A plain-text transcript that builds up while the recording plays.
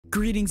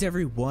Greetings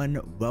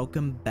everyone,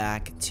 welcome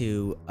back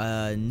to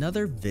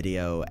another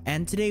video,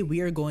 and today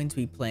we are going to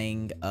be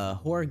playing a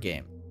horror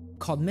game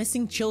called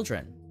Missing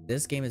Children.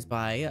 This game is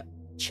by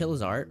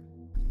Chillzart.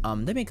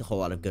 They make a whole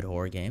lot of good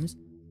horror games,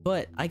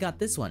 but I got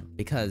this one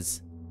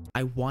because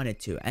I wanted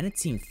to, and it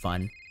seemed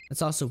fun.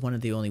 It's also one of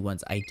the only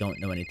ones I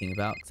don't know anything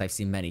about because I've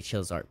seen many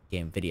Chillzart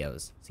game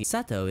videos. See,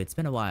 Sato, it's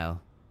been a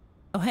while.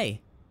 Oh hey,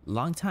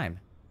 long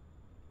time.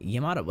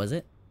 Yamada, was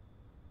it?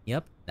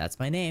 Yep, that's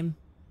my name.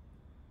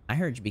 I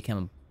heard you became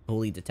a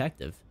bully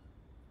detective.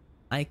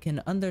 I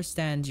can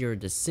understand your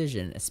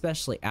decision,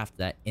 especially after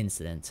that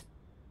incident.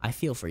 I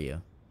feel for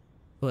you.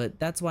 But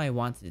that's why I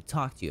wanted to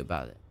talk to you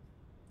about it.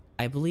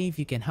 I believe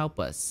you can help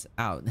us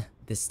out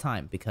this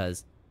time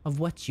because of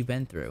what you've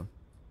been through.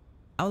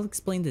 I'll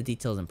explain the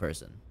details in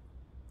person.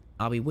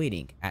 I'll be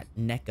waiting at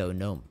Neko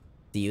Gnome.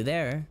 See you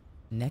there.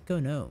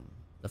 Neko Gnome.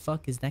 The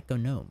fuck is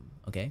Neko Gnome?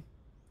 Okay.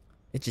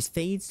 It just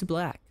fades to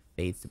black.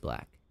 Fades to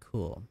black.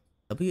 Cool.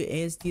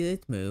 WASD to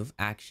move,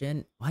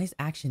 action. Why is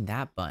action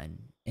that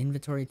button?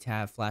 Inventory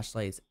tab,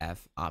 flashlights,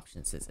 F,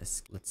 options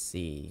is, let's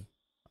see.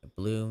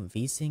 Blue,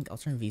 VSync, I'll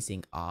turn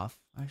VSync off.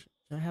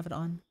 Should I have it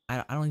on?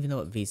 I don't even know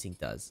what VSync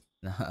does.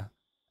 I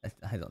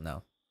don't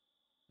know.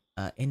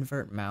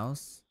 Invert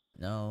mouse,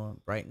 no.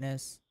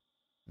 Brightness,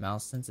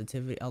 mouse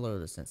sensitivity, I'll lower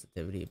the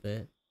sensitivity a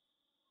bit.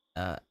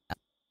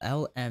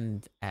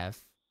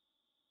 LMF,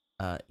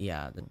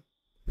 yeah,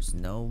 there's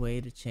no way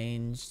to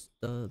change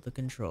the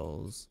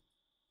controls.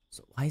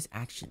 So why is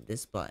action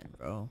this button,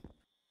 bro?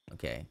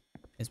 Okay.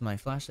 Is my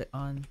flashlight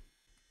on?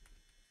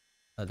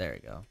 Oh, there we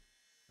go.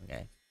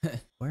 Okay.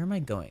 Where am I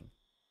going?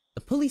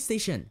 The police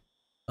station!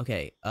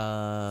 Okay,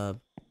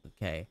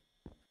 okay.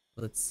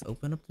 Let's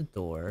open up the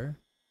door.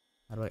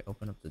 How do I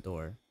open up the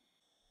door?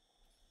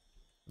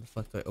 How the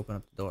fuck do I open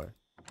up the door?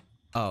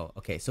 Oh,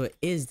 okay, so it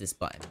is this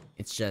button.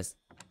 It's just,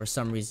 for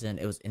some reason,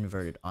 it was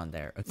inverted on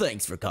there. Okay.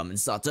 Thanks for coming,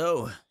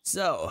 Sato.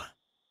 So,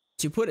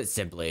 to put it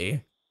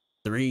simply,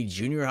 3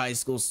 junior high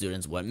school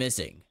students went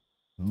missing,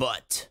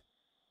 but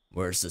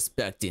we're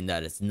suspecting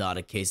that it's not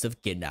a case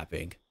of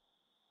kidnapping.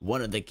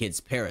 One of the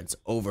kids' parents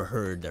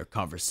overheard their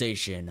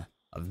conversation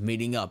of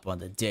meeting up on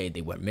the day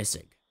they went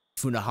missing.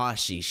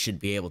 Funahashi should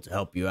be able to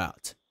help you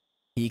out.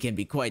 He can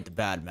be quite the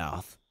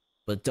badmouth,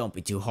 but don't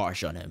be too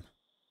harsh on him.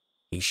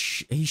 He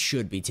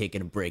should be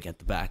taking a break at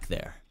the back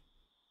there.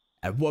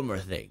 And one more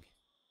thing,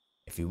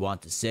 if you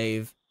want to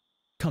save,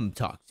 come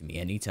talk to me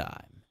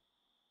anytime.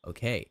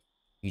 Okay.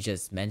 You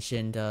just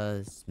mentioned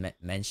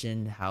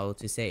mentioned how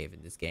to save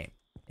in this game.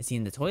 Is he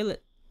in the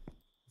toilet?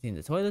 Is he in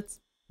the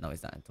toilets? No,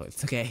 he's not in the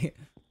toilets. Okay.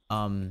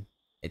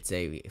 It's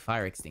a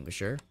fire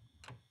extinguisher.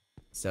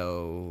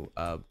 So,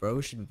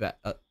 bro should be back.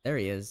 There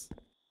he is.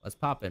 What's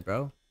poppin',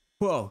 bro?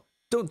 Whoa!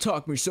 Don't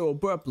talk me so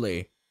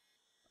abruptly.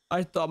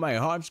 I thought my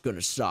heart's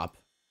gonna stop.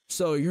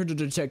 So you're the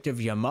detective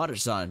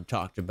Yamada-san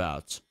talked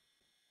about.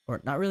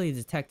 Or not really a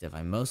detective.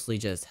 I mostly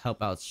just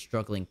help out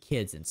struggling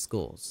kids in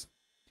schools.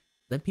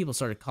 Then people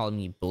started calling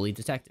me bully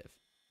detective.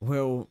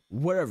 Well,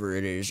 whatever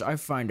it is, I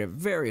find it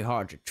very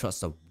hard to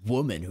trust a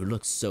woman who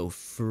looks so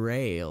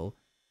frail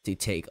to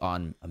take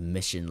on a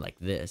mission like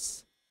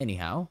this.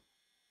 Anyhow,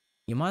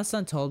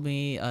 Yamada-san told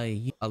me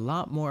a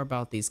lot more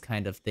about these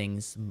kind of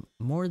things,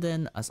 more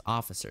than us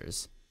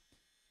officers.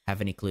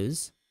 Have any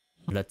clues?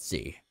 Let's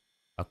see.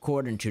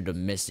 According to the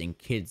missing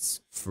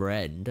kid's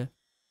friend,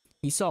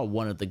 he saw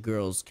one of the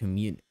girls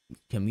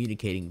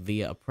communicating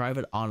via a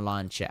private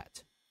online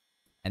chat.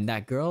 And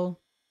that girl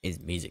is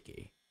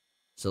Mizuki.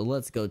 So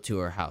let's go to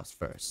her house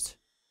first.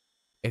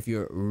 If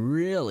you're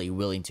really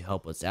willing to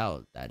help us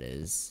out, that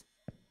is.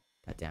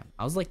 Goddamn.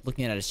 I was like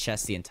looking at his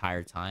chest the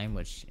entire time,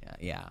 which,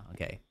 yeah,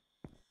 okay.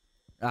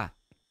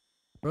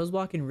 Bro's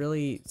walking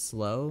really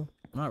slow.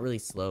 Not really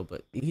slow,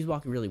 but he's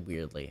walking really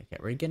weirdly.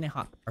 Okay, are we gonna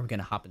hop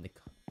in the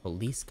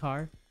police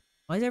car?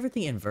 Why is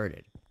everything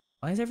inverted?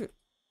 Why is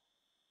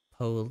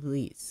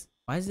police?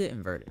 Why is it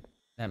inverted?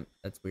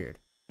 That's weird.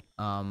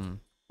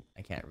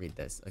 I can't read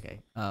this.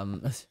 Okay.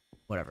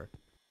 Whatever.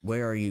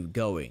 Where are you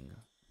going?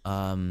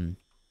 How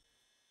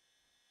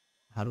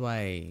do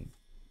I...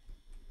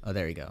 Oh,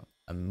 there you go.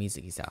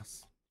 Mizuki's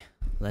house.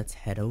 Let's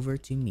head over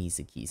to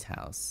Mizuki's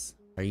house.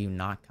 Are you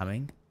not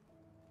coming?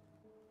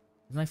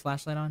 Is my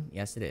flashlight on?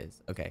 Yes, it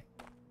is. Okay.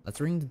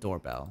 Let's ring the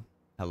doorbell.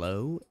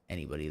 Hello?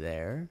 Anybody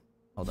there?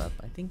 Hold up.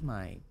 I think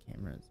my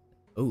camera's...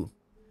 Ooh.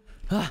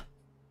 Ah!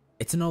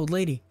 It's an old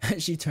lady.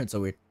 She turned so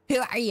weird. Who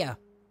are you?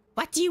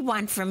 What do you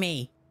want from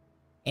me?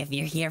 If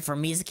you're here for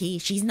Mizuki,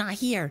 she's not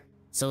here,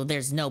 so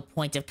there's no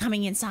point of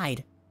coming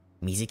inside.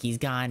 Mizuki's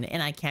gone,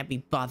 and I can't be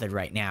bothered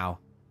right now.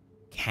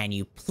 Can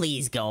you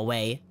please go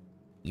away?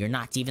 You're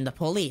not even the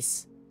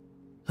police.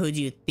 Who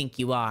do you think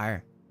you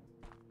are?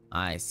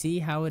 I see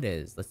how it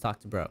is. Let's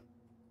talk to bro.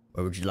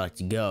 Where would you like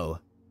to go?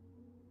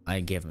 I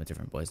gave him a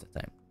different voice that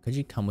time. Could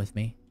you come with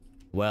me?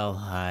 Well,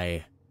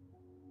 I'm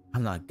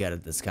not good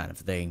at this kind of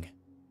thing.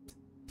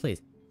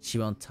 Please, she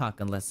won't talk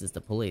unless it's the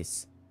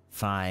police.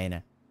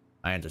 Fine.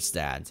 I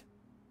understand.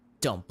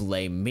 Don't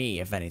blame me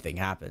if anything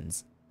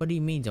happens. What do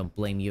you mean don't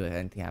blame you if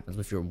anything happens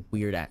with your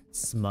weird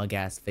smug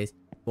ass face?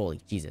 Holy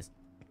Jesus.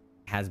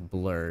 It has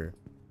blur.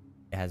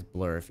 It has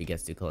blur if he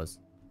gets too close.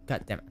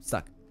 God damn it, I'm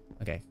stuck.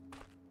 Okay.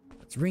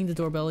 Let's ring the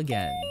doorbell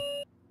again.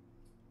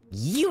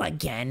 You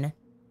again?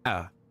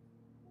 Oh.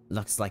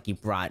 Looks like you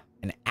brought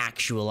an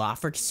actual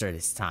officer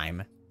this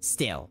time.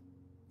 Still,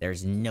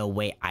 there's no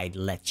way I'd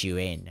let you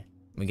in.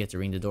 We get to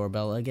ring the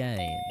doorbell again.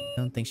 I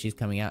don't think she's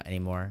coming out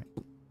anymore.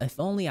 If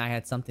only I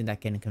had something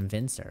that can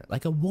convince her.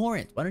 Like a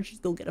warrant. Why don't you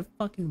just go get a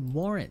fucking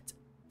warrant?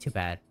 Too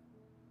bad.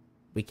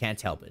 We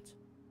can't help it.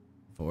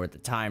 For the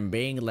time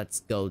being, let's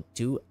go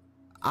to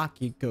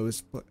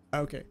Akiko's.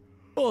 Okay.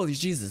 Holy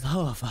Jesus.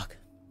 Oh, fuck.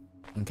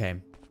 Okay.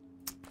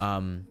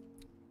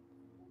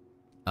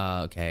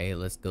 Okay,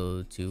 let's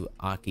go to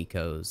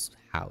Akiko's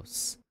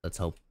house. Let's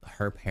hope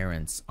her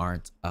parents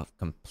aren't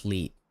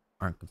complete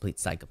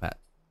psychopath.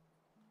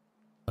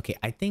 Okay,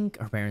 I think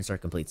her parents are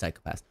complete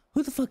psychopaths.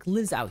 Who the fuck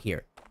lives out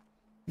here?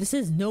 This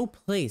is no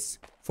place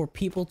for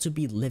people to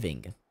be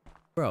living.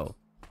 Bro,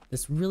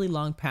 this really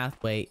long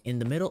pathway in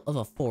the middle of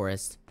a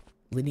forest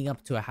leading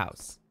up to a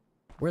house.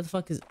 Where the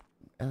fuck is...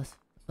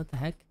 what the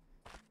heck?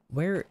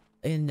 Where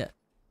in...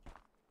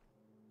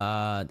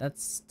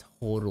 that's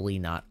totally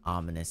not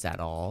ominous at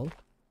all.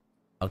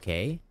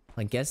 Okay,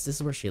 I guess this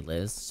is where she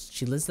lives.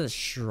 She lives at a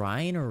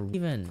shrine or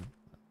even...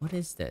 What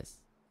is this?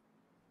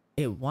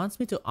 It wants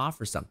me to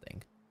offer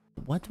something.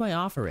 What do I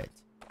offer it?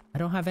 I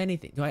don't have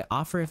anything. Do I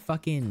offer it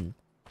fucking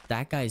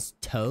that guy's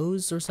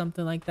toes or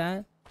something like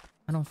that?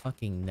 I don't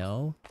fucking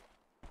know.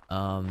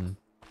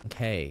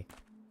 Okay.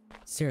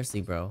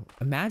 Seriously, bro.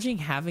 Imagine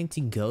having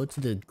to go to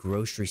the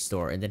grocery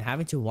store and then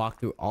having to walk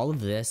through all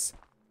of this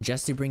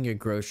just to bring your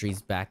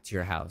groceries back to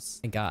your house.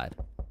 My God.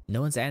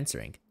 No one's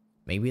answering.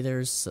 Maybe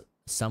there's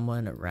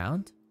someone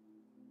around?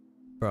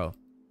 Bro,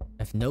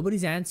 if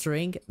nobody's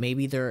answering,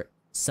 maybe there's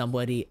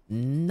somebody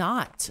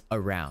not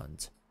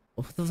around.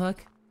 What the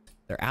fuck?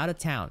 They're out of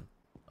town.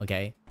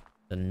 Okay?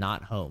 They're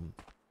not home.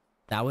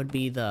 That would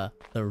be the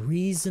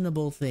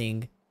reasonable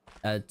thing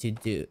to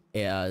do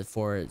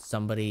for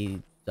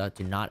somebody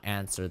to not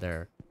answer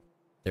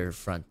their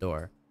front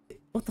door.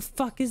 What the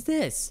fuck is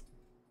this?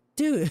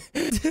 Dude,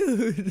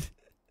 dude.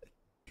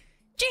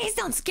 Jeez,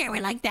 don't scare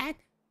me like that.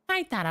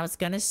 I thought I was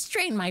gonna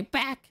strain my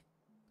back.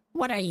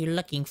 What are you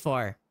looking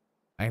for?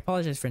 I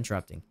apologize for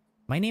interrupting.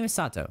 My name is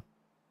Sato.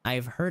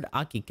 I've heard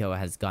Akiko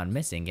has gone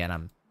missing and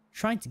I'm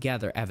trying to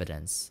gather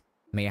evidence.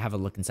 May I have a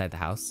look inside the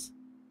house?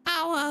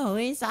 Oh,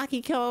 is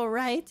Akiko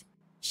alright?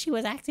 She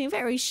was acting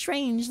very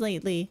strange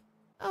lately.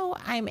 Oh,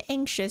 I'm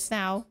anxious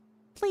now.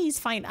 Please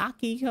find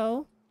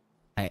Akiko.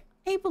 I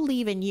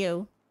believe in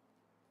you.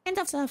 And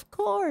of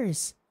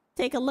course,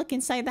 take a look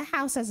inside the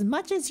house as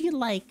much as you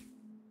like.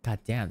 God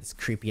damn, this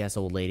creepy ass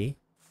old lady.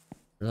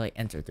 Really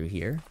enter through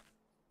here?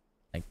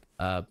 Like,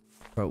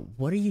 bro,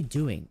 what are you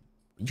doing?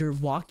 You're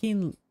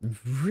walking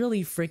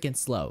really freaking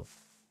slow.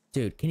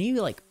 Dude, can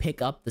you like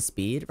pick up the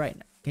speed right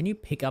now? Can you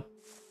pick up?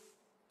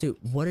 Dude,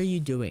 what are you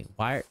doing?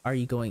 Why are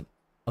you going?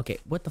 Okay,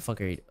 what the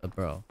fuck are you,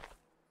 bro?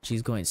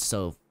 She's going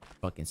so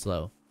fucking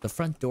slow. The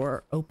front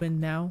door open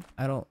now?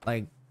 I don't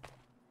like...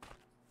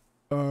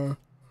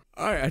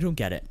 I don't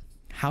get it.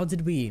 How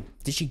did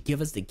she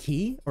give us the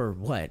key or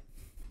what?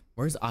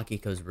 Where's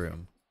Akiko's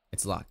room?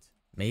 It's locked.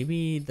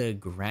 Maybe the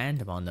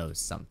grandma knows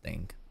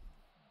something.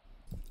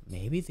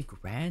 Maybe the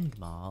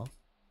grandma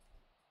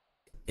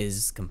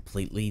is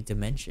completely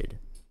dementiated.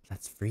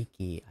 That's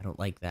freaky. I don't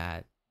like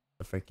that.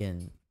 The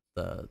freaking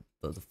the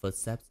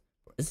footsteps.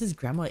 Is this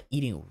grandma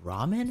eating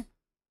ramen?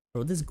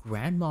 Bro, this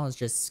grandma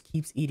just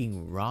keeps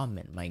eating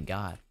ramen. My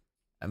God.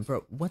 And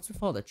bro, what's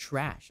with all the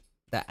trash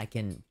that I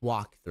can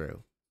walk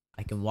through?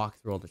 I can walk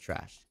through all the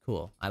trash.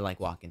 Cool. I like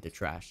walking through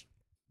trash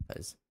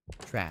because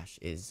trash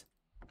is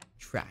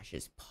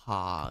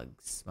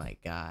pogs, my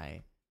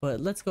guy. But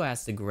let's go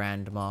ask the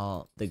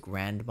grandmama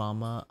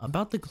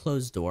about the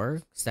closed door,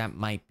 because that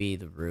might be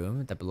the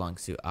room that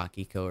belongs to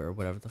Akiko or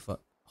whatever the fuck.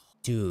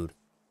 Dude,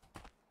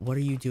 what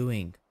are you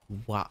doing?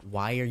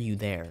 Why are you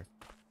there?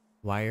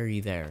 Why are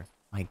you there?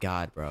 My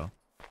God, bro.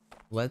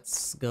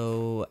 Let's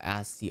go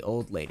ask the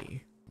old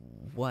lady.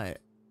 What?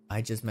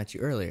 I just met you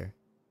earlier.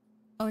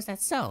 Oh, is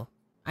that so?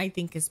 I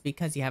think it's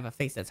because you have a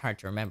face that's hard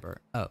to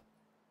remember. Oh.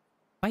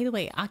 By the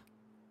way,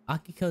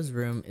 Akiko's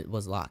room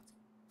was locked.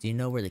 Do you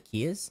know where the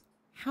key is?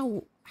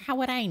 How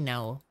would I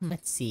know?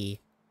 Let's see.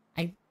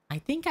 I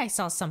think I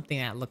saw something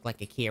that looked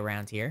like a key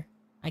around here.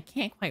 I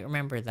can't quite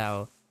remember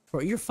though.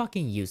 Bro, you're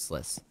fucking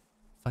useless.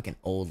 Fucking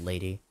old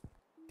lady.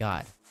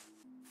 God.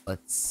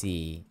 Let's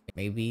see.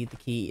 Maybe the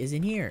key is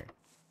in here.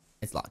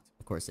 It's locked.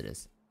 Of course it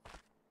is.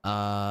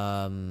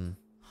 Huh.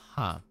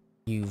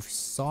 You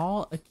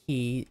saw a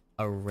key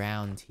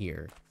around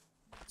here.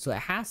 So it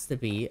has to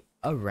be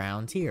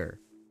around here.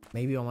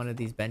 Maybe on one of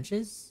these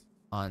benches?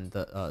 On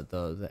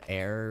the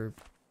air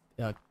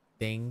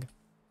thing?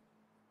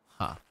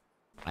 Huh.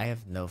 I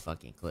have no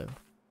fucking clue.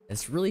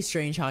 It's really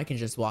strange how I can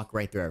just walk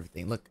right through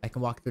everything. Look, I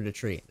can walk through the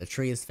tree. The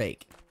tree is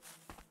fake.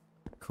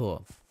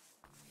 Cool.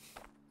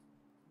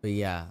 But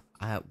yeah,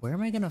 where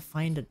am I gonna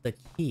find the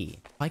key?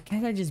 Why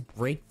can't I just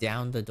break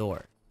down the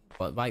door?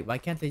 Why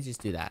can't they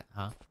just do that,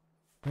 huh?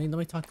 let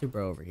me talk to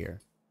bro over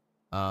here.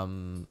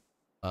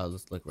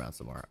 Let's look around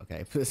some more.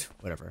 Okay,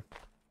 whatever.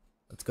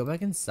 Let's go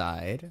back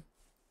inside.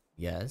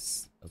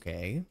 Yes,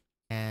 okay.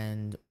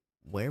 And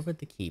where would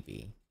the key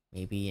be?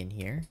 Maybe in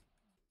here?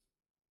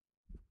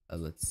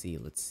 Let's see.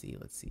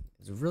 It's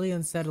really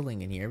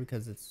unsettling in here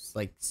because it's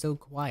like so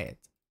quiet.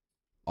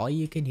 All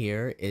you can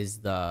hear is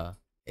the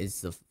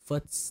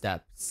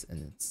footsteps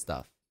and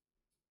stuff.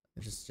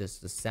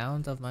 Just the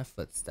sound of my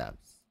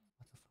footsteps.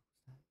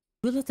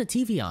 What the fuck was that? Who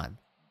left the TV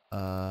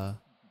on?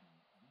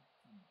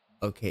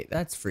 Okay,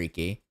 that's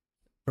freaky.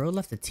 Bro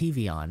left the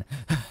TV on.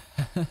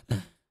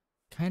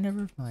 Kind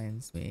of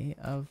reminds me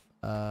of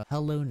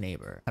Hello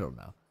Neighbor. I don't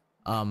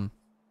know.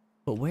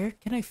 But where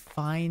can I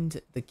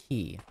find the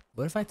key?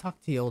 What if I talk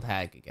to the old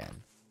hag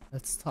again?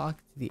 Let's talk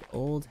to the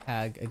old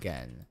hag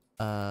again.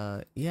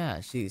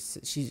 Yeah,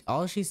 she's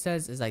all she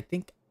says is, I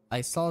think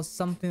I saw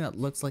something that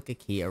looks like a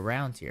key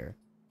around here.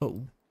 But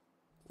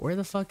where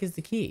the fuck is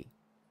the key?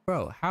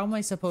 Bro, how am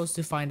I supposed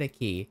to find a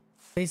key?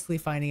 Basically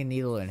finding a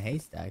needle in a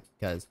haystack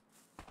because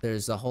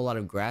there's a whole lot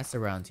of grass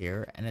around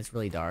here and it's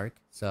really dark.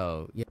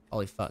 So, yeah,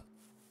 holy fuck.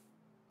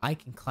 I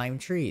can climb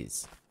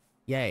trees.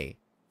 Yay.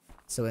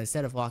 So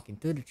instead of walking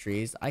through the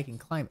trees, I can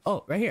climb.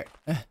 Oh, right here.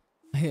 I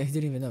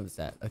didn't even notice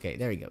that. Okay,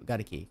 there we go.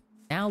 Got a key.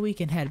 Now we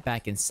can head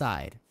back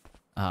inside.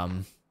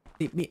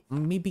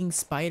 Me being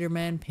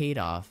Spider-Man paid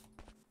off.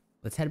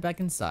 Let's head back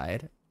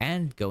inside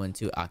and go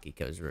into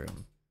Akiko's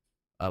room.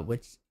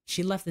 Which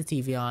she left the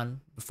TV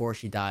on before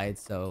she died.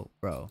 So,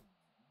 bro.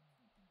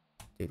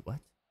 Dude, what?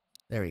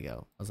 There we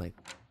go. I was like,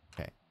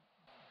 okay.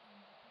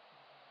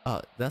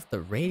 Oh, that's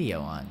the radio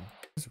on.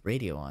 What's the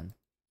radio on?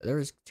 There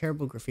was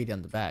terrible graffiti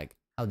on the bag.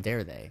 How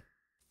dare they?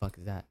 The fuck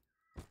is that?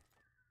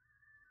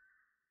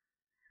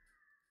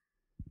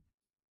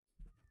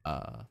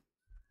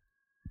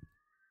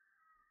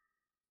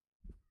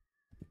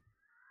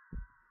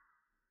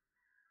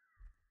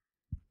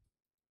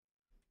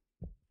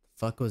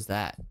 Fuck was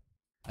that?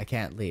 I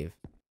can't leave.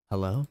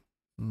 Hello?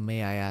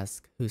 May I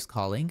ask who's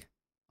calling?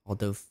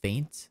 Although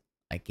faint,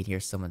 I can hear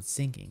someone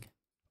singing.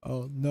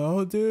 Oh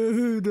no,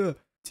 dude!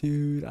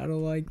 Dude, I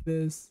don't like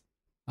this.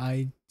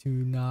 I do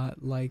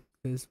not like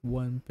this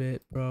one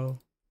bit, bro.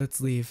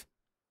 Let's leave.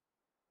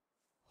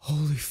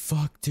 Holy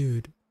fuck,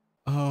 dude.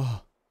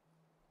 Oh.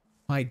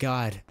 My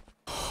god.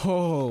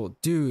 Oh,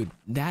 dude.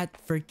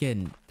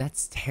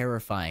 That's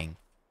terrifying.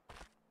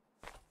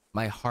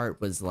 My heart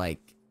was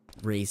like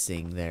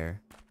racing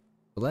there.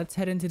 But let's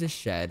head into the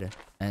shed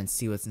and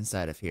see what's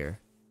inside of here.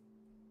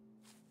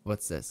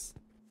 What's this?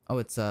 Oh,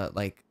 it's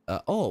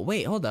oh,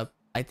 wait, hold up.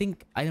 I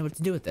think I know what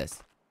to do with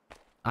this.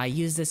 I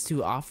use this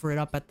to offer it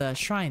up at the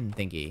shrine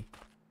thingy.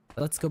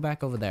 Let's go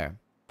back over there.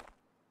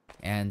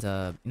 And,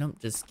 you know,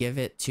 just give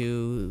it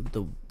to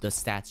the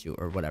statue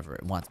or whatever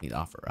it wants me to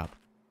offer up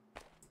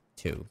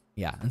to.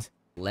 Yeah.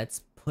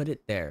 Let's put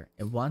it there.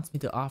 It wants me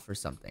to offer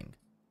something.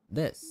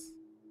 This.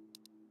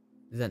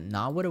 Is that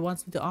not what it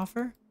wants me to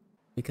offer?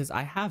 Because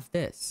I have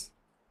this.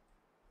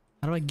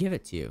 How do I give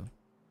it to you?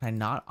 Can I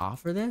not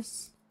offer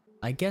this?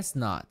 I guess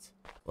not.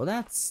 Well,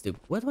 that's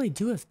stupid. What do I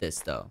do with this,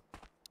 though?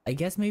 I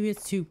guess maybe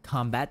it's to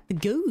combat the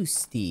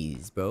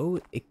ghosties, bro.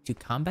 To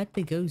combat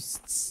the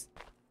ghosts.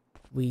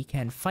 We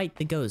can fight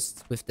the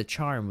ghosts with the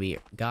charm we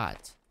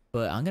got.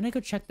 But I'm gonna go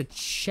check the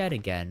shed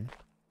again.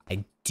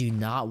 I do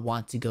not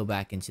want to go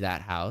back into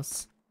that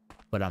house.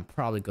 But I'm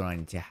probably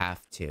going to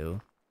have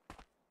to.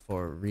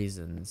 For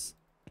reasons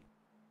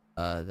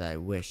that I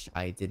wish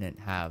I didn't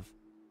have.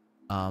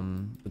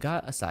 We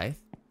got a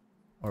scythe.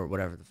 Or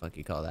whatever the fuck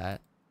you call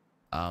that.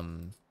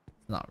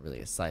 It's not really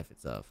a scythe.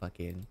 It's a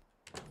fucking...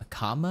 a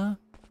comma?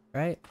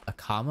 Right? A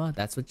comma?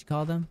 That's what you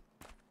call them?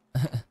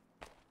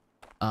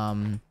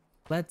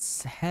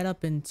 Let's head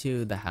up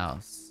into the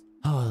house.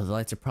 Oh, the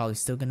lights are probably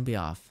still gonna be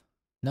off.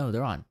 No,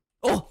 they're on.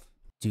 Oh!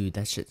 Dude,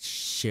 that shit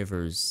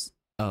shivers.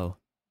 Oh.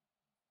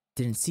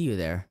 Didn't see you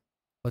there.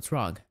 What's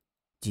wrong?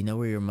 Do you know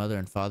where your mother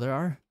and father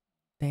are?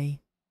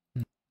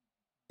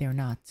 They're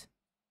not.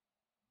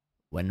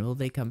 When will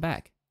they come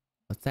back?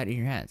 What's that in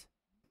your hand?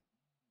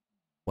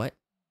 What?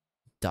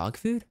 Dog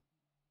food?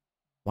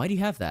 Why do you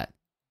have that?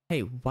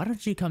 Hey, why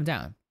don't you come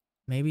down?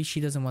 Maybe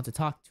she doesn't want to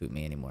talk to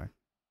me anymore.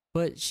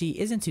 But she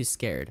isn't too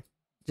scared.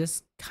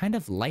 Just kind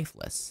of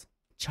lifeless.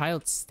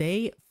 Child,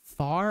 stay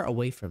far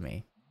away from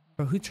me.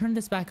 Bro, who turned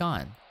this back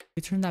on?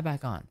 Who turned that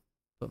back on?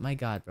 But my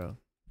god, bro.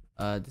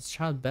 This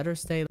child better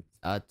stay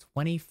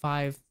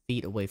 25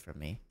 feet away from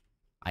me.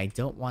 I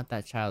don't want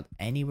that child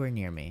anywhere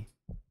near me.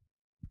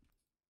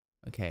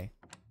 Okay.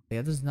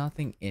 Yeah, there's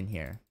nothing in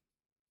here.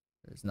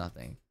 There's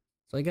nothing.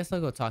 So I guess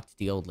I'll go talk to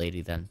the old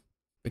lady then.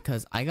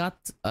 Because I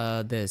got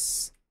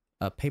this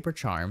paper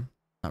charm.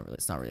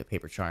 It's not really a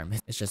paper charm.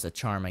 It's just a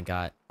charm I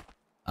got.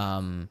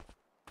 And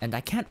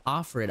I can't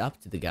offer it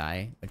up to the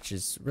guy, which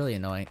is really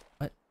annoying.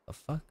 What the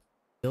fuck?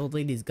 The old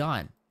lady's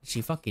gone. Did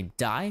she fucking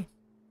die?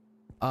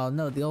 Oh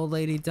no, the old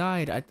lady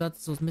died. I thought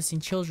this was missing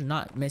children,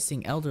 not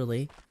missing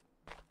elderly.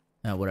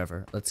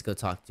 Whatever. Let's go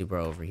talk to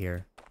bro over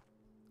here.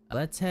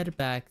 Let's head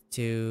back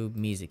to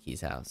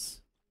Mizuki's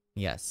house.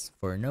 Yes,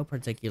 for no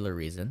particular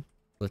reason.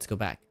 Let's go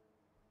back.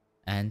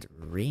 And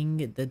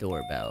ring the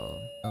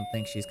doorbell. Don't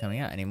think she's coming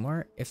out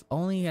anymore. If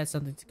only you had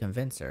something to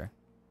convince her.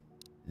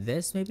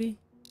 This, maybe?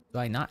 Do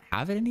I not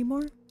have it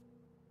anymore?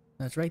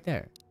 No, it's right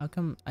there. How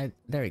come I...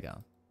 There we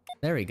go.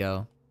 There we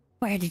go.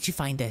 Where did you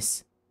find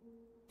this?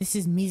 This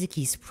is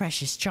Mizuki's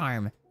precious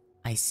charm.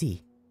 I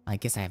see. I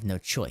guess I have no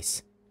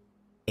choice.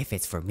 If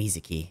it's for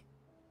Mizuki.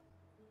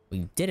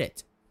 We did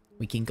it.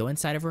 We can go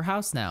inside of her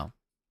house now.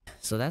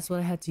 So that's what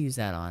I had to use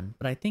that on.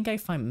 But I think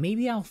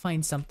maybe I'll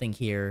find something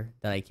here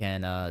that I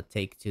can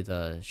take to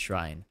the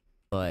shrine.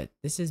 But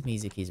this is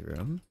Mizuki's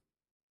room.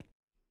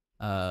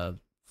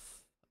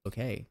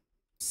 Okay.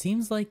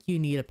 Seems like you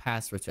need a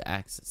password to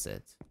access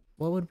it.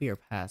 What would be your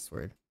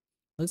password?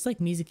 Looks like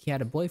Mizuki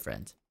had a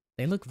boyfriend.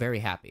 They look very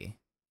happy.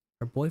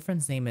 Her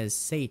boyfriend's name is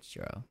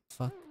Seiichiro.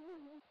 Fuck.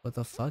 What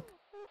the fuck?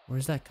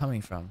 Where's that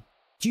coming from?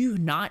 Do you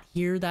not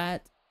hear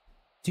that?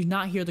 Do you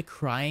not hear the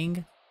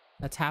crying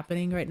that's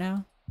happening right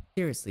now?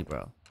 Seriously,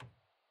 bro.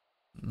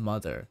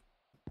 Mother.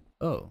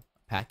 Oh,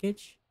 a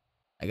package?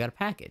 I got a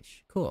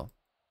package. Cool.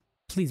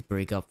 Please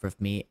break up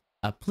with me.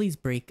 Please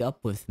break up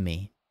with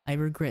me. I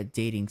regret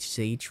dating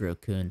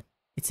Seiichiro-kun.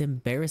 It's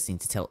embarrassing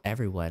to tell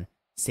everyone.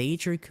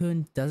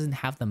 Seiichiro-kun doesn't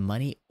have the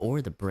money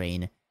or the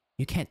brain.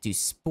 You can't do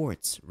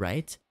sports,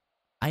 right?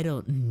 I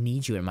don't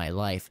need you in my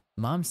life.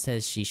 Mom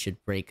says she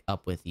should break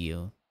up with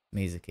you.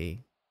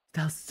 Mizuki.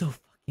 That was so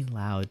fucking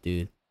loud,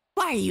 dude.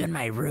 Why are you in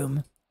my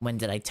room? When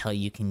did I tell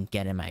you can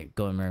get in my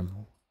going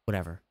room?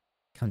 Whatever.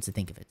 Come to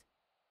think of it.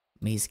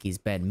 Mizuki's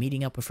been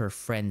meeting up with her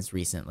friends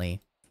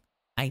recently.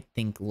 I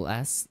think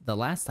the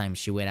last time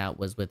she went out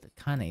was with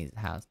Kane's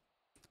house.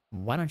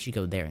 Why don't you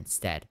go there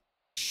instead?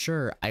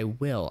 Sure, I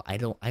will. I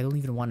don't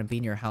even want to be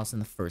in your house in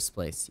the first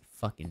place. You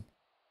fucking...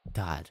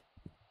 God.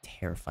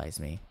 Terrifies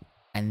me.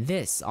 And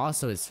this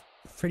also is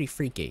pretty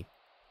freaky.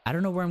 I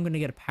don't know where I'm gonna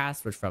get a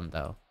password from,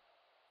 though.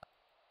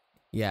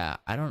 Yeah,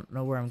 I don't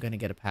know where I'm gonna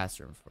get a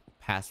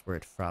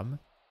password from.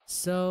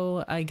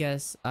 So, I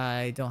guess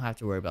I don't have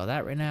to worry about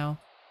that right now.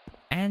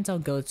 And I'll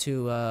go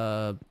to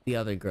the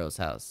other girl's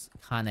house.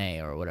 Kane,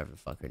 or whatever the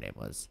fuck her name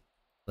was.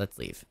 Let's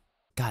leave.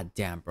 God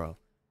damn, bro.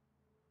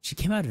 She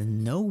came out of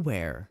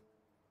nowhere.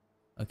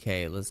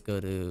 Okay, let's go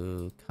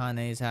to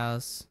Kane's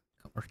house.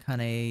 Or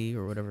Kane,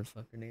 or whatever the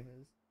fuck her name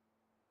is.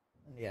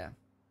 Yeah.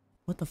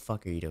 What the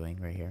fuck are you doing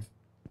right here?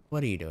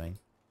 What are you doing?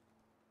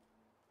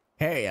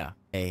 Hey,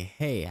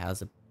 hey,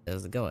 how's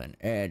it going?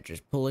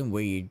 Just pulling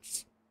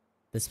weeds.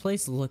 This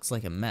place looks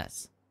like a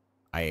mess.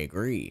 I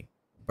agree,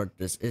 but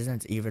this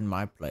isn't even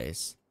my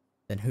place.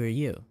 Then who are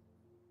you?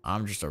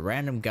 I'm just a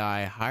random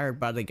guy hired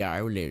by the guy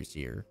who lives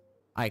here.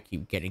 I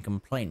keep getting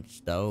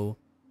complaints, though.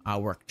 I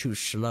work too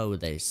slow,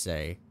 they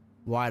say.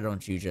 Why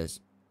don't you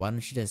just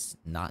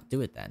not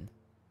do it then?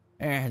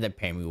 They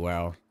pay me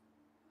well.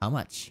 How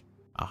much?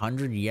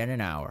 100 yen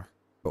an hour.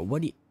 But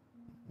what do you...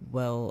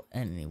 Well,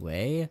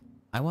 anyway,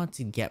 I want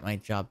to get my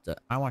job done.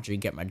 I want you to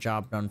get my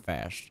job done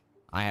fast.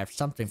 I have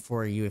something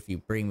for you if you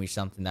bring me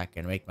something that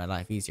can make my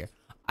life easier.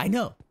 I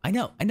know. Go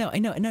to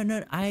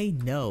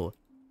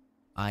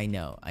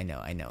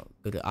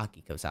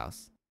Akiko's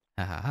house.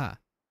 Ha ha ha.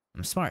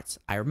 I'm smart.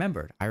 I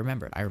remembered.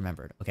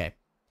 Okay.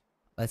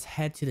 Let's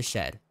head to the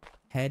shed.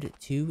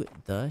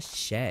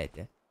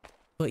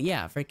 But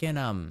yeah,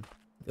 freaking,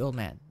 the old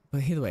man.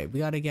 But either way, we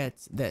gotta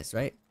get this,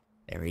 right?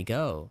 There we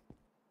go.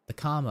 The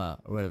comma,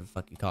 or whatever the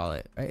fuck you call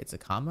it, right? It's a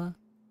comma?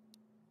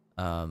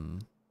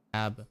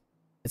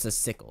 It's a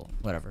sickle,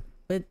 whatever.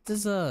 But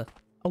there's a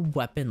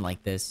weapon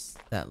like this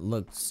that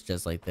looks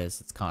just like this.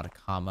 It's called a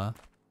comma.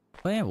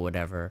 But yeah,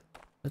 whatever.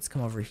 Let's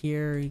come over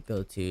here,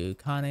 go to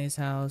Kane's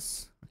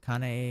house,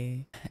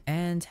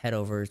 and head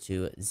over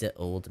to the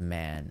old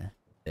man.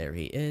 There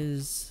he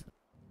is.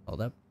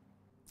 Hold up.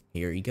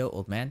 Here you go,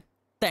 old man.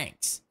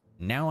 Thanks.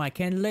 Now I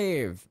can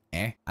live.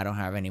 I don't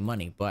have any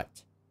money,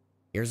 but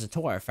here's a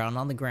toy I found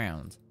on the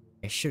ground.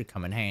 It should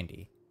come in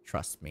handy.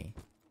 Trust me.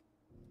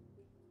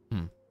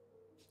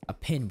 A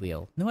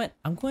pinwheel. You know what?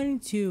 I'm going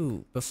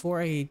to,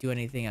 before I do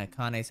anything at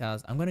Kane's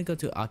house, I'm going to go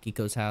to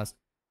Akiko's house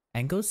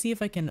and go see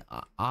if I can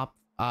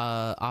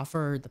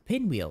offer the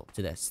pinwheel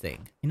to this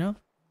thing. You know?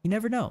 You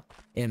never know.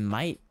 It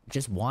might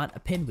just want a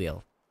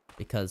pinwheel.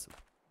 Because,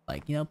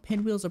 like, you know,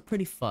 pinwheels are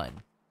pretty fun.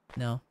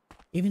 You know?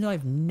 Even though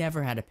I've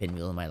never had a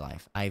pinwheel in my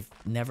life. I've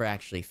never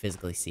actually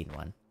physically seen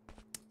one.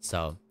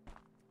 So,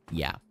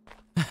 yeah.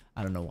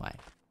 I don't know why.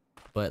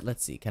 But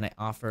let's see. Can I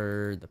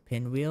offer the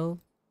pinwheel?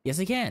 Yes,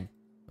 I can.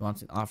 I want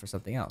to offer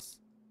something else.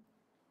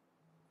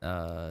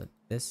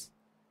 This?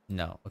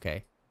 No.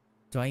 Okay.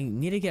 Do I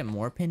need to get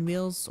more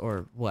pinwheels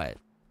or what?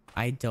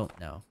 I don't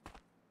know.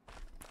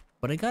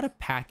 But I got a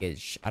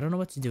package. I don't know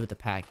what to do with the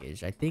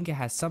package. I think it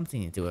has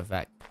something to do with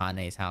that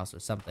Kane's house or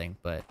something,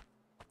 but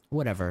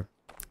whatever.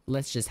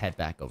 Let's just head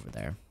back over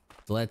there.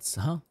 Let's...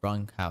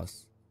 Wrong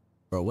house.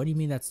 Bro, what do you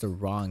mean that's the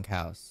wrong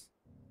house?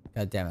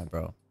 God damn it,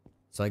 bro.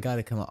 So I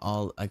gotta come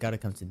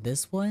to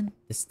this one?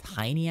 This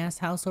tiny ass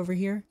house over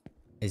here?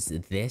 Is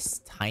this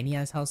tiny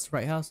ass house the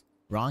right house?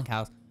 Wrong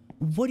house.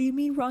 What do you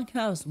mean wrong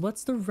house?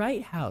 What's the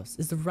right house?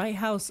 Is the right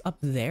house up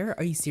there?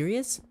 Are you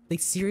serious? They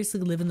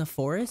seriously live in the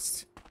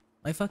forest?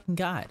 My fucking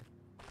god.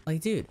 Like,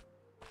 dude.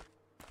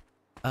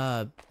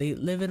 They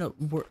live in a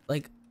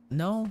like,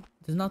 no,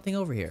 there's nothing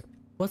over here.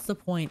 What's the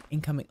point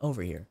in coming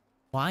over here?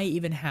 Why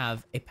even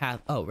have a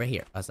path? Oh, right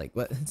here. I was like,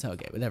 what? It's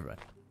okay, but never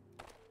mind.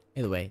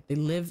 Either way, they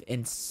live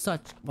in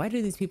such, why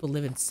do these people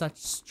live in such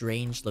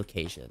strange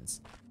locations?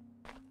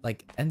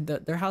 Like, and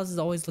their houses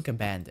always look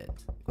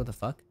abandoned. What the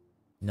fuck?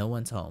 No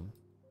one's home.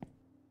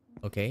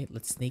 Okay,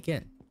 let's sneak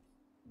in.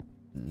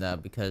 No,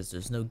 because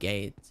there's no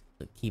gate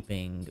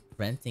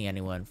preventing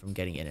anyone from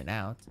getting in and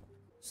out.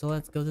 So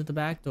let's go to the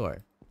back door,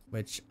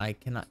 which I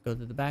cannot go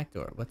to the back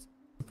door. What's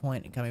the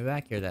point in coming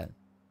back here then?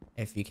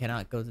 If you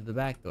cannot go to the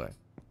back door.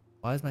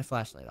 Why is my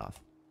flashlight off?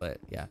 But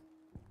yeah.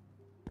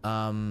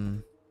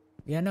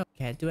 Yeah, no,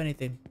 can't do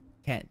anything.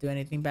 Can't do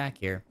anything back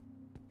here.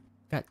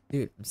 God,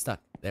 dude, I'm stuck.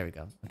 There we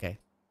go. Okay.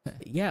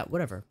 Yeah,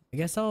 whatever. I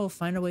guess I'll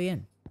find a way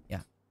in. Yeah.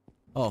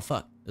 Oh,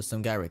 fuck. There's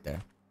some guy right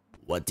there.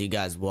 What do you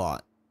guys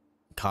want?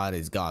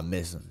 Connie's gone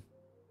missing.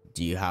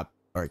 Do you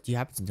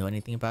happen to know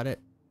anything about it?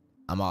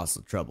 I'm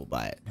also troubled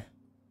by it.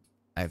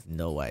 I have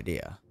no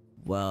idea.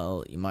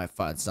 Well, you might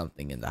find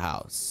something in the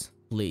house.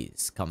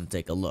 Please, come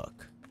take a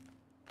look.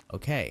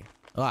 Okay.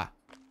 Ah.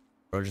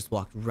 Bro just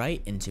walked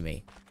right into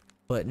me.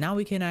 But now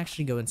we can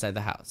actually go inside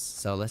the house.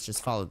 So let's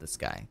just follow this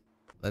guy.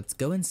 Let's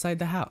go inside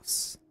the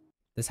house.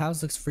 This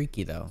house looks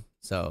freaky though.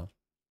 So,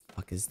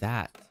 fuck is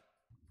that?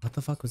 What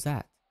the fuck was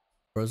that?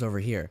 Bro's over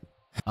here.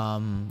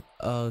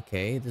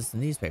 Okay, this is the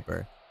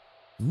newspaper.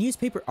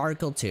 Newspaper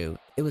article 2.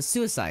 It was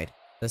suicide.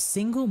 The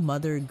single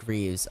mother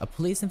grieves. A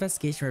police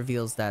investigation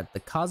reveals that the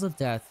cause of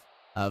death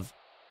of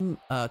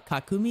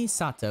Kakumi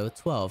Sato,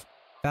 12,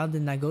 found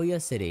in Nagoya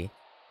City,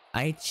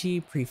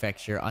 Aichi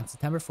Prefecture on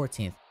September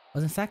 14th,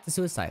 was in fact a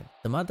suicide.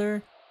 The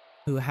mother,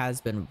 who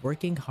has been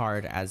working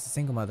hard as a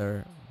single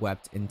mother,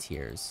 wept in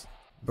tears.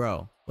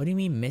 Bro, what do you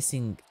mean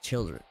missing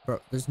children?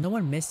 Bro, there's no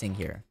one missing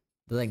here.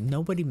 There's like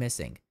nobody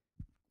missing.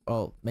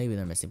 Oh, maybe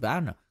they're missing, but I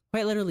don't know.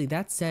 Quite literally,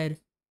 that said,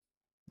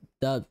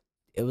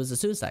 it was a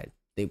suicide.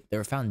 They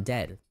were found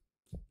dead.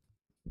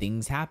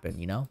 Things happen,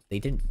 you know? They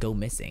didn't go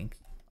missing.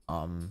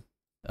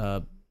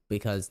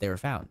 Because they were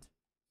found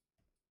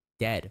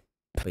dead.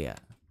 But yeah,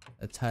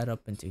 let's head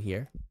up into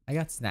here. I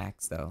got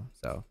snacks though,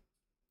 so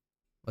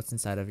what's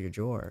inside of your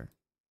drawer?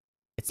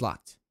 It's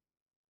locked.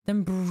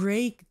 Then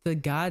break the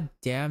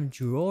goddamn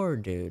drawer,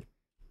 dude.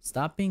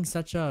 Stop being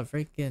such a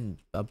freaking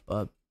a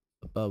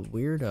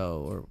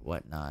weirdo or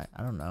whatnot.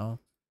 I don't know.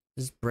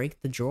 Just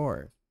break the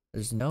drawer.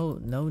 There's no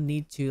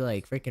need to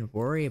like freaking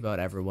worry about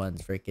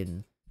everyone's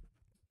freaking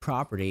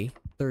property.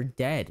 They're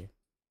dead.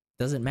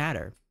 Doesn't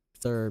matter.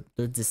 They're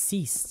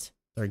deceased.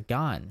 They're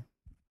gone.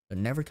 They're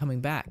never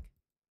coming back.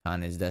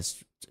 Kane's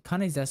desk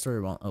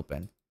drawer won't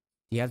open.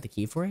 Do you have the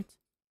key for it?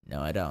 No,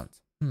 I don't.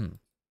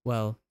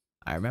 Well,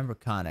 I remember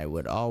Kane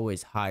would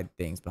always hide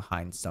things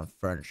behind some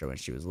furniture when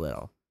she was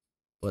little.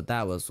 But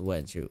that was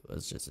when she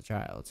was just a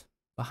child.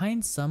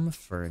 Behind some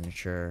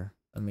furniture.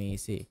 Let me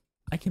see.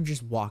 I can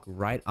just walk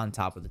right on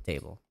top of the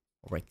table.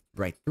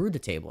 Right through the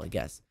table, I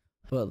guess.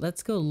 But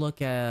let's go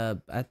look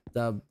at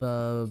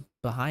the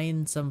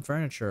behind some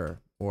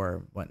furniture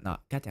or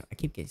whatnot. Goddamn, I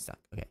keep getting stuck.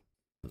 Okay.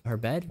 Her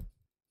bed,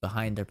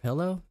 behind her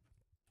pillow,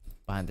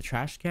 behind the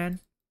trash can.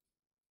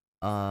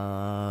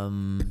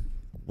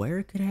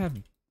 Where could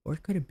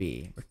it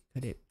be? Where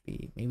could it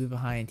be? Maybe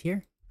behind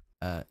here?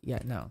 Yeah,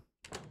 no.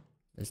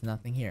 There's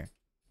nothing here.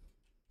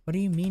 What do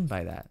you mean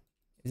by that?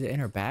 Is it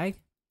in her bag?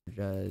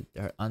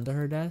 Under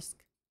her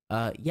desk?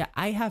 Yeah,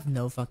 I have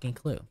no fucking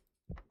clue.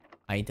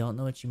 I don't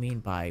know what you mean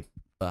by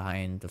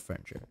behind the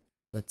furniture.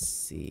 Let's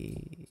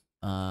see.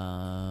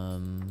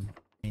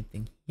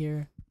 Anything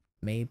here?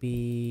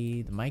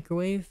 Maybe the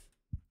microwave?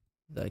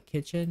 The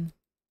kitchen?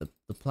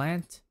 The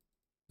plant?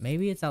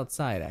 Maybe it's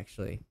outside,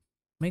 actually.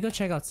 Let me go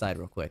check outside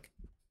real quick.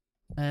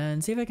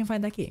 And see if I can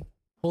find that key.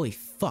 Holy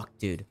fuck,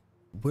 dude.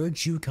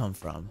 Where'd you come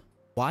from?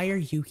 Why are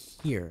you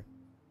here?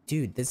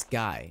 Dude, this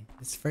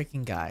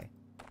freaking guy.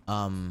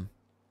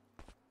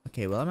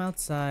 Okay, well, I'm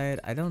outside.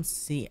 I don't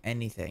see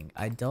anything.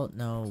 I don't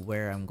know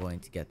where I'm going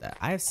to get that.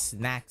 I have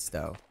snacks,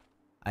 though.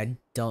 I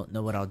don't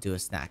know what I'll do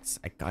with snacks.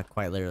 I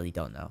quite literally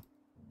don't know.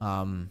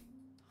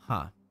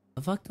 Huh.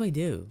 The fuck do I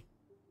do?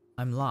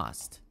 I'm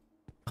lost.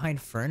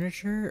 Behind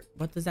furniture?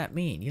 What does that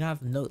mean? You don't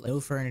have no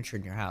furniture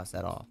in your house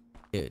at all.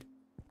 Dude,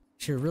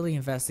 should really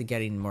invest in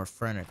getting more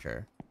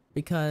furniture.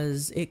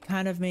 Because it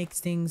kind of makes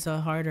things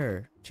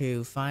harder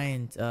to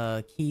find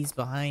keys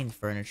behind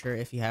furniture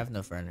if you have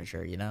no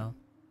furniture, you know?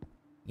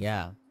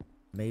 Yeah.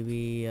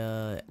 Maybe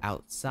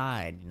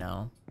outside, you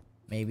know?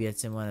 Maybe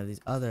it's in one of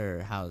these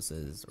other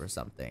houses or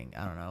something.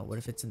 I don't know. What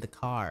if it's in the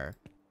car?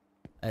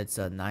 It's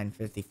a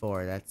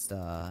 954. That's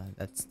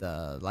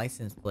the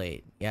license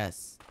plate.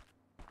 Yes.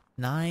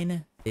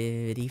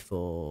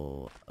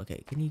 954.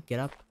 Okay, can you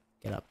get up?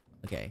 Get up.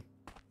 Okay.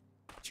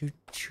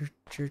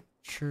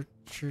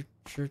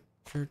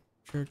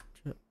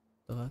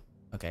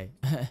 Okay.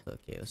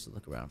 Okay, let's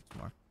look around for some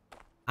more.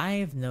 I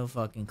have no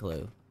fucking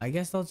clue. I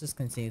guess I'll just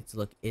continue to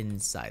look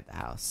inside the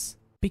house.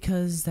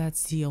 Because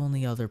that's the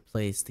only other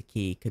place the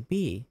key could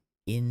be.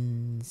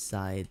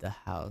 Inside the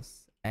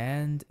house.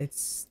 And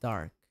it's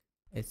dark.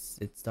 It's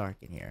dark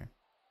in here.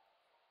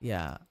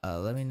 Yeah,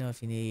 let me know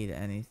if you need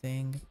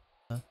anything.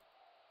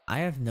 I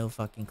have no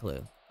fucking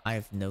clue. I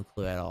have no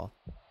clue at all.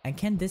 And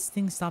can this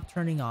thing stop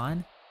turning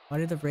on? Why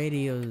do the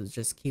radios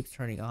just keep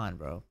turning on,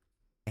 bro?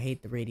 I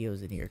hate the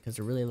radios in here because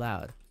they're really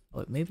loud.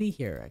 Oh, maybe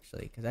here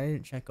actually, because I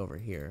didn't check over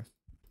here.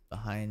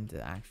 Behind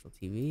the actual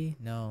TV?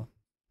 No.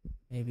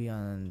 Maybe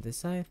on this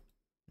side?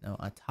 No.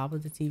 On top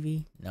of the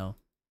TV? No.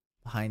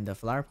 Behind the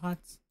flower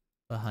pots?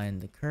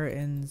 Behind the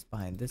curtains?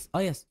 Behind this? Oh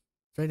yes!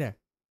 It's right there.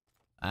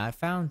 I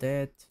found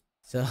it.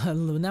 So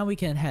now we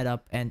can head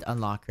up and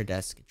unlock her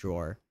desk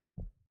drawer.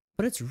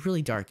 But it's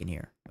really dark in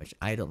here, which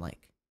I don't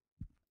like.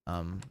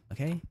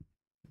 Okay.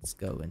 Let's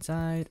go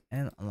inside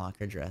and unlock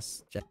her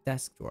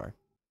desk drawer.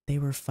 They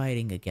were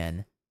fighting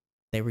again.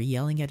 They were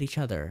yelling at each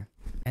other,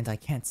 and I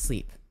can't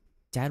sleep.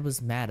 Dad was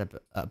mad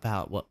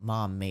about what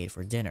Mom made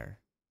for dinner.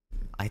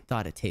 I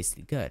thought it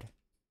tasted good.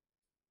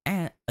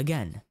 And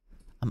again,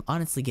 I'm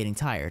honestly getting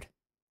tired.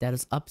 Dad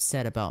was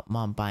upset about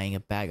Mom buying a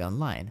bag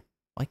online.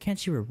 Why can't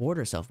she reward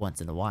herself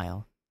once in a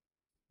while?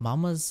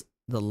 Mom was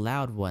the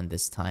loud one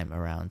this time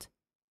around.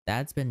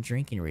 Dad's been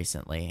drinking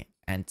recently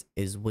and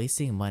is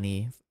wasting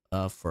money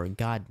for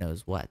God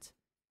knows what.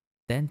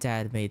 Then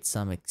Dad made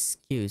some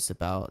excuse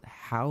about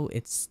how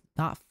it's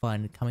not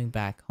fun coming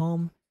back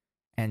home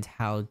and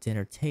how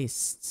dinner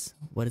tastes.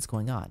 What is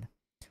going on?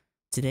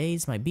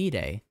 Today's my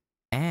B-day,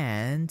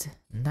 and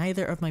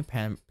neither of my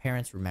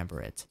parents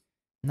remember it.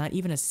 Not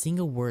even a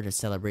single word of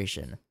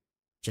celebration.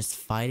 Just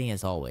fighting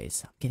as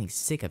always. I'm getting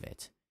sick of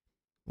it.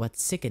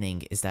 What's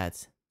sickening is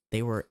that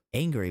they were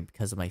angry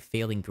because of my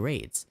failing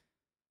grades.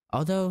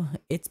 Although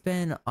it's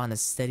been on a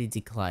steady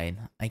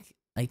decline,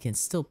 I can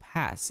still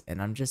pass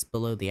and I'm just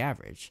below the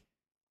average.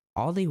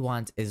 All they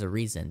want is a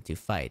reason to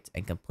fight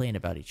and complain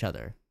about each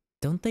other.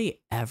 Don't they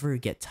ever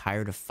get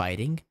tired of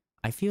fighting?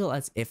 I feel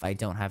as if I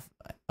don't have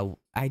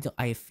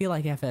I feel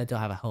like if I don't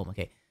have a home.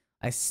 Okay.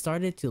 I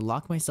started to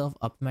lock myself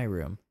up in my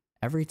room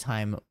every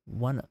time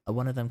one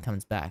of them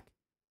comes back.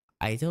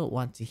 I don't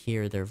want to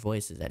hear their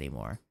voices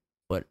anymore.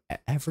 But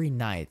every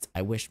night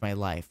I wish my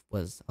life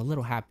was a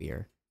little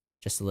happier.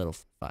 Just a little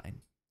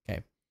fine.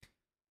 Okay.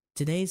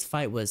 Today's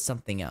fight was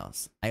something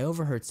else. I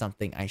overheard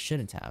something I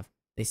shouldn't have.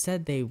 They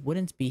said they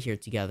wouldn't be here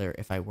together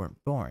if I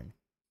weren't born.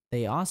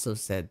 They also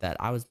said that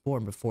I was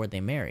born before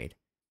they married.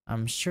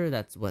 I'm sure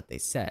that's what they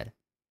said.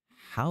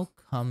 How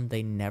come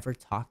they never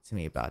talked to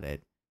me about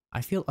it?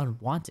 I feel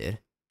unwanted.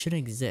 Shouldn't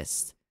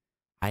exist.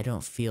 I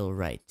don't feel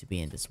right to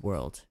be in this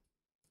world.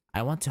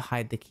 I want to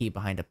hide the key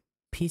behind a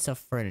piece of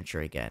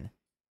furniture again,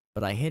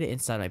 but I hid it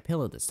inside my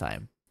pillow this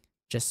time,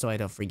 just so I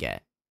don't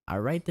forget. I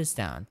write this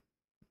down.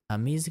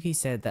 Mizuki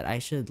said that I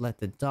should let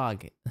the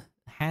dog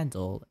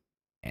handle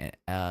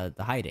the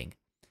hiding.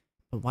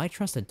 But why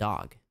trust a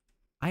dog?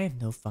 I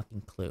have no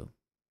fucking clue.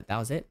 That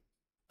was it?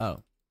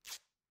 Oh.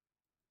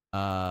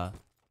 The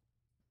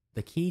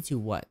key to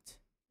what?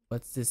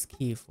 What's this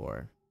key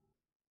for?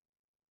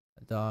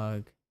 A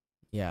dog.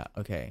 Yeah,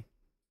 okay.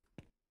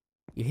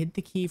 You hid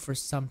the key for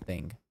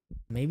something.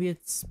 Maybe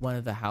it's one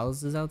of the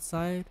houses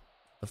outside?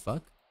 The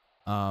fuck?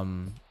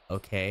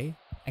 Okay.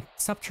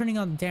 Stop turning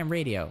on the damn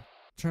radio.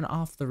 Turn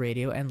off the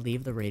radio and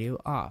leave the radio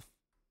off.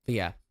 But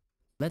yeah,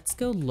 let's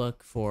go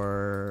look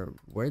for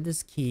where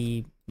this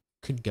key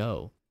could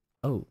go.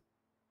 Oh,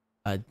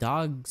 a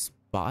dog's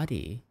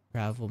body.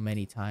 Travel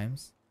many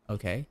times.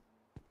 Okay.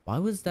 Why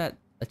was that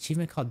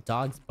achievement called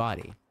dog's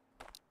body?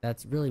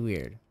 That's really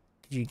weird.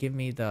 Could you give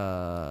me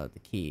the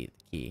key?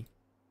 The key.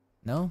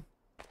 No?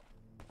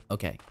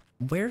 Okay.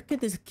 Where could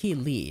this key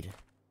lead?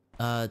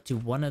 To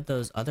one of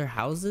those other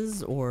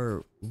houses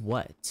or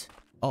what?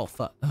 Oh,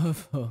 fuck.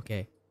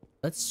 Okay.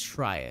 Let's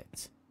try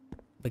it.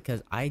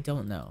 Because I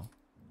don't know.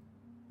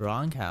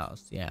 Wrong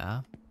house,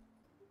 yeah.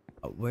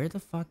 Where the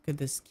fuck could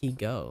this key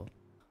go?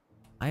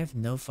 I have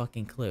no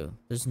fucking clue.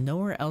 There's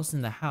nowhere else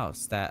in the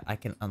house that I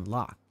can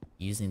unlock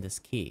using this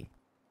key.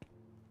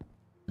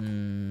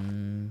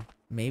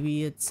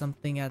 Maybe it's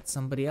something at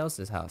somebody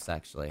else's house,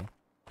 actually.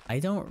 I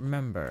don't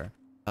remember.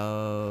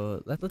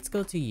 Let's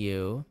go to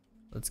you.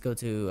 Let's go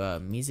to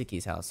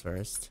Mizuki's house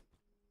first.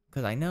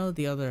 Because I know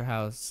the other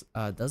house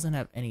doesn't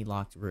have any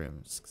locked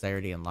rooms. Because I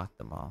already unlocked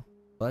them all.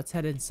 Let's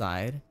head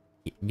inside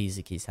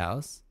Mizuki's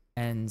house.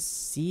 And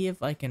see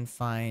if I can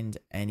find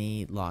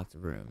any locked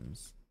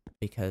rooms.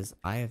 Because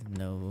I have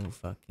no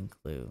fucking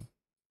clue.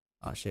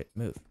 Oh shit,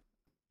 move.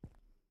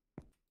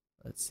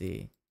 Let's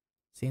see.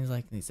 Seems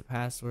like it needs a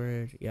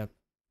password. Yep.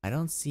 I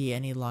don't see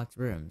any locked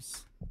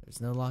rooms.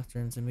 There's no locked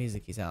rooms in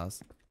Mizuki's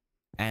house.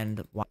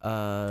 And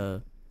why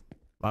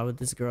would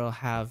this girl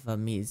have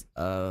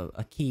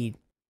a key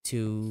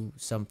to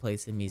some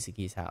place in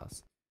Mizuki's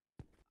house?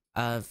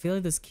 I feel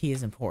like this key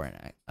is important.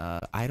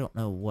 I don't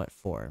know what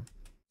for.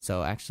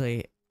 So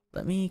actually,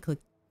 let me click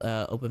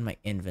open my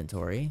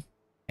inventory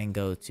and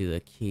go to the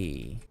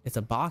key. It's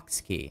a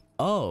box key.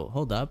 Oh,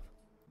 hold up.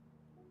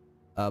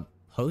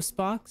 post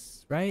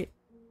box, right?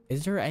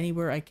 Is there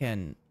anywhere I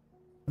can...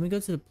 Let me go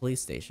to the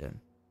police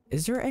station.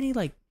 Is there any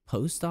like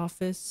post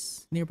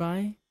office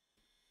nearby?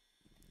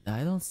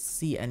 I don't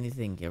see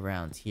anything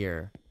around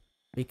here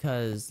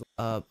because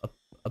a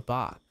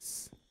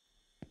box.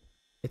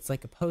 It's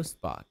like a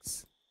post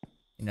box,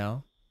 you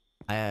know?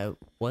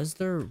 Was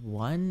there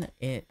one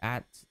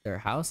at their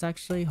house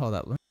actually? Hold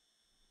up.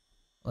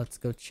 Let's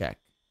go check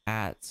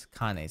at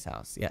Kane's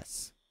house.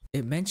 Yes.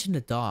 It mentioned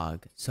a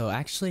dog. So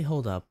actually,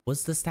 hold up.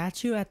 Was the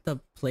statue at the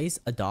place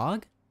a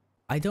dog?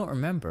 I don't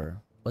remember.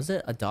 Was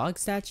it a dog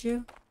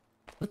statue?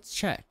 Let's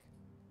check.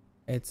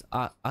 It's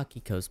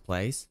Akiko's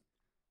place.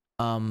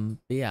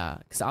 Yeah,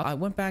 because I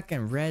went back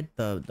and read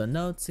the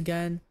notes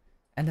again,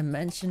 and it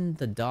mentioned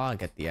the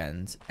dog at the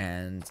end,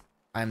 and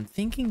I'm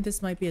thinking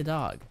this might be a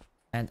dog,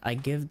 and I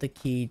give the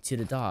key to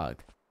the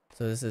dog.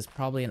 So this is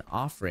probably an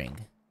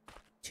offering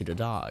to the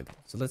dog.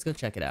 So let's go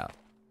check it out.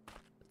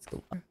 Let's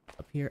go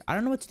up here. I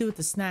don't know what to do with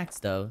the snacks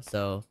though,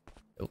 so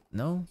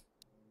no,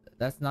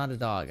 that's not a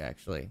dog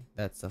actually.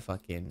 That's a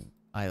fucking,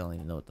 I don't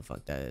even know what the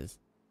fuck that is.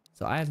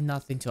 So I have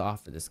nothing to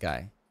offer this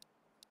guy.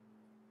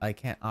 I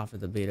can't offer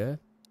the beta.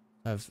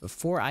 I have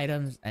 4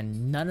 items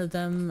and none of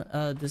them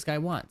this guy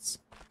wants.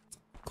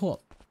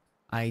 Cool.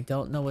 I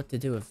don't know what to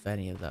do with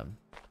any of them.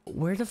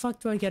 Where the fuck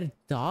do I get a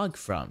dog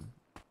from?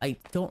 I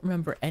don't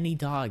remember any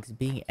dogs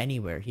being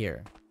anywhere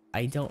here.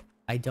 I don't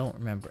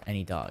remember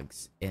any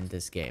dogs in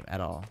this game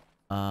at all.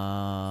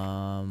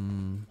 Huh.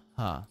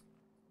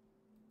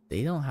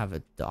 They don't have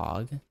a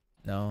dog.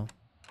 No.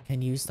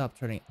 Can you stop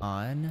turning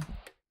on?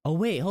 Oh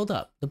wait, hold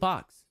up. The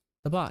box.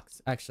 The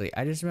box. Actually,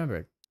 I just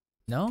remembered.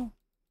 No?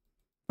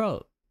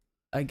 Bro.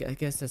 I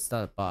guess that's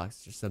not a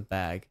box, just a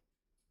bag.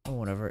 Oh,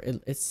 whatever.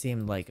 It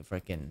seemed like a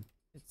freaking...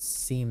 It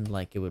seemed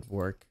like it would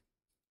work.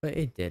 But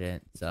it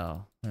didn't,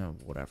 so...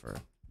 whatever.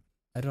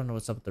 I don't know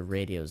what's up with the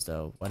radios,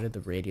 though. Why did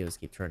the radios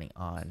keep turning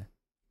on?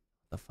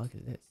 What the fuck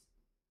is this?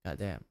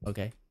 Goddamn.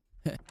 Okay.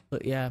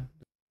 But yeah.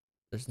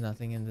 There's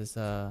nothing in this,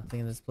 thing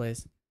in this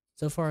place.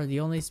 So far, the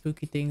only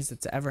spooky things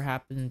that's ever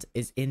happened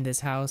is in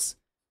this house.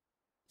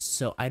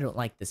 So I don't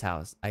like this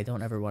house. I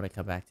don't ever want to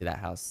come back to that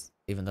house.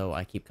 Even though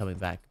I keep coming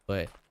back,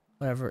 but...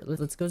 Whatever,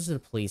 let's go to the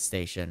police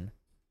station.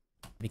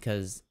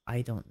 Because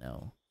I don't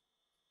know.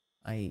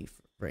 I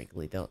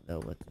frankly don't know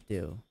what to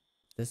do.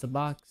 Is this a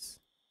box?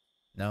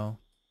 No.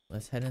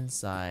 Let's head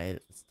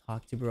inside. Let's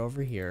talk to bro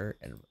over here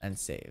and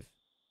save.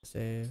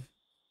 Save.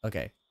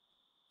 Okay.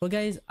 Well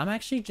guys, I'm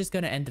actually just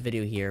gonna end the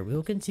video here.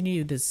 We'll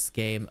continue this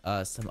game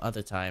some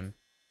other time.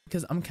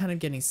 Because I'm kind of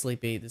getting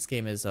sleepy. This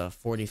game is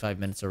 45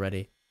 minutes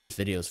already. This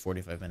video is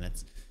 45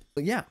 minutes.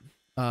 But yeah.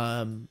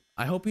 I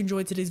hope you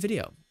enjoyed today's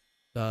video.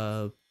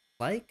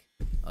 Like,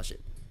 oh shit,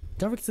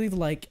 don't forget to leave a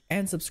like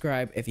and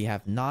subscribe if you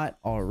have not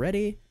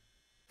already.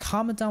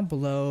 Comment down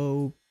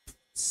below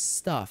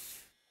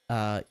stuff,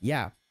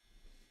 yeah,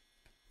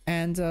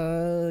 and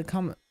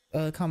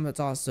comment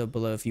also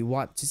below if you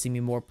want to see me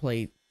more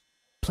play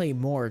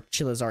more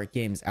Chillizart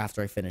games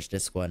after I finish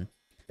this one.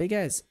 But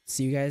guys,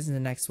 see you guys in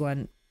the next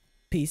one.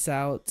 Peace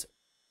out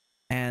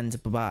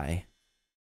and bye bye.